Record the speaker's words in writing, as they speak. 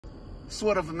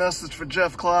sort of a message for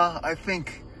Jeff Claw. I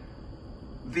think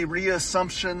the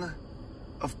reassumption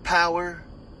of power,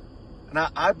 and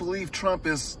I believe Trump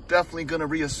is definitely going to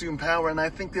reassume power, and I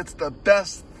think it's the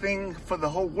best thing for the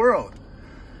whole world.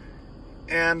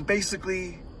 And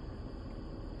basically,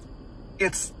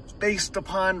 it's based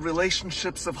upon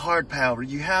relationships of hard power.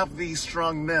 You have these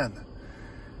strong men.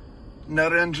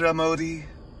 Narendra Modi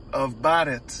of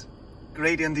Bharat,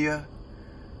 great India.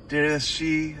 There is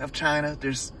Xi of China.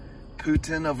 There's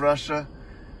Putin of Russia.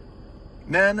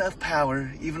 Men of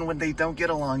power, even when they don't get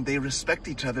along, they respect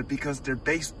each other because they're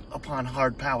based upon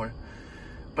hard power.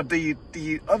 But the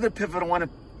other pivot I want to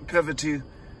pivot to,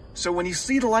 so when you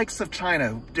see the likes of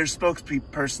China, their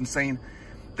spokesperson saying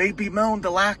they bemoan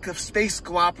the lack of space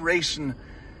cooperation,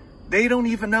 they don't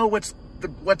even know what's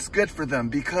good for them,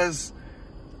 because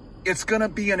it's going to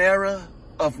be an era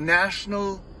of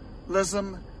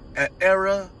nationalism, an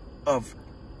era of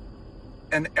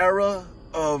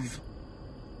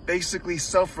basically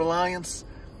self-reliance.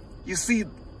 You see,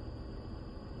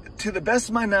 to the best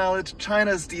of my knowledge,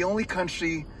 China is the only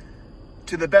country,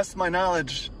 to the best of my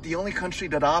knowledge, the only country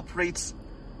that operates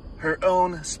her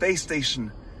own space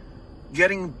station.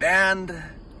 Getting banned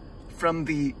from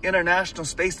the International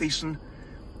Space Station,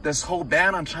 this whole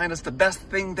ban on China is the best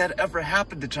thing that ever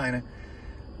happened to China,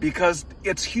 because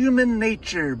it's human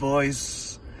nature,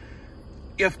 boys.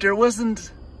 If there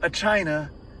wasn't a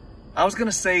China, I was going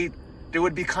to say there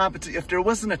would be competition. If there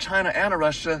wasn't a China and a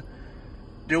Russia,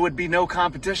 there would be no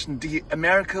competition.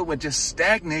 America would just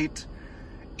stagnate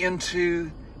into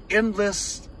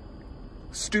endless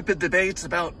stupid debates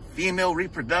about female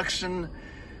reproduction,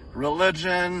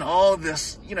 religion, all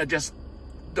this, just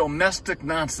domestic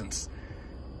nonsense.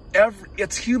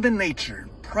 It's human nature.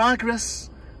 Progress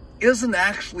isn't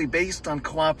actually based on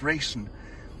cooperation.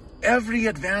 Every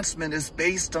advancement is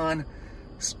based on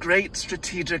great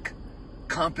strategic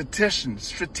competition.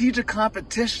 Strategic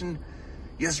competition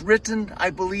is written, I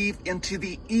believe, into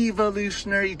the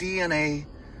evolutionary DNA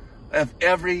of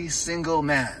every single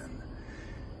man.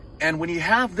 And when you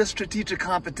have this strategic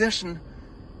competition,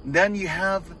 then you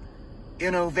have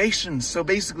innovation. So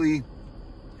basically,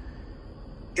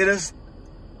 it is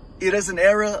an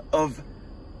era of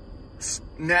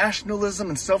nationalism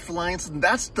and self-reliance, and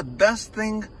that's the best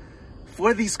thing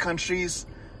for these countries,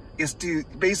 is to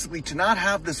basically to not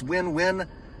have this win-win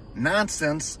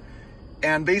nonsense.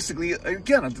 And basically,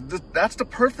 again, that's the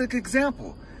perfect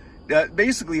example. That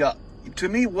basically, to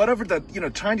me, whatever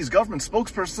the Chinese government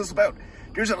spokesperson says about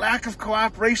there's a lack of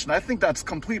cooperation, I think that's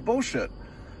complete bullshit.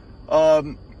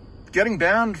 Getting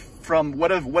banned from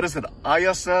what is it,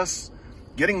 ISS?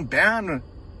 Getting banned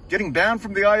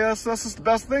from the ISS is the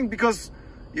best thing, because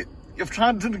if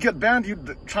China didn't get banned,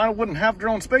 China wouldn't have their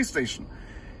own space station.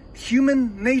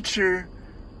 Human nature,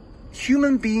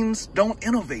 human beings don't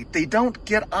innovate. They don't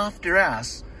get off their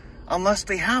ass unless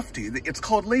they have to. It's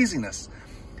called laziness.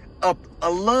 A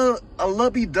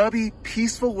lovey-dovey,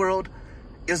 peaceful world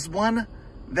is one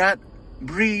that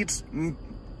breeds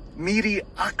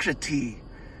mediocrity.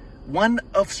 One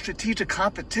of strategic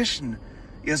competition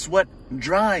is what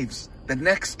drives the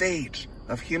next stage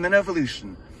of human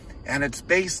evolution, and it's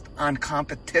based on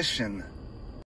competition.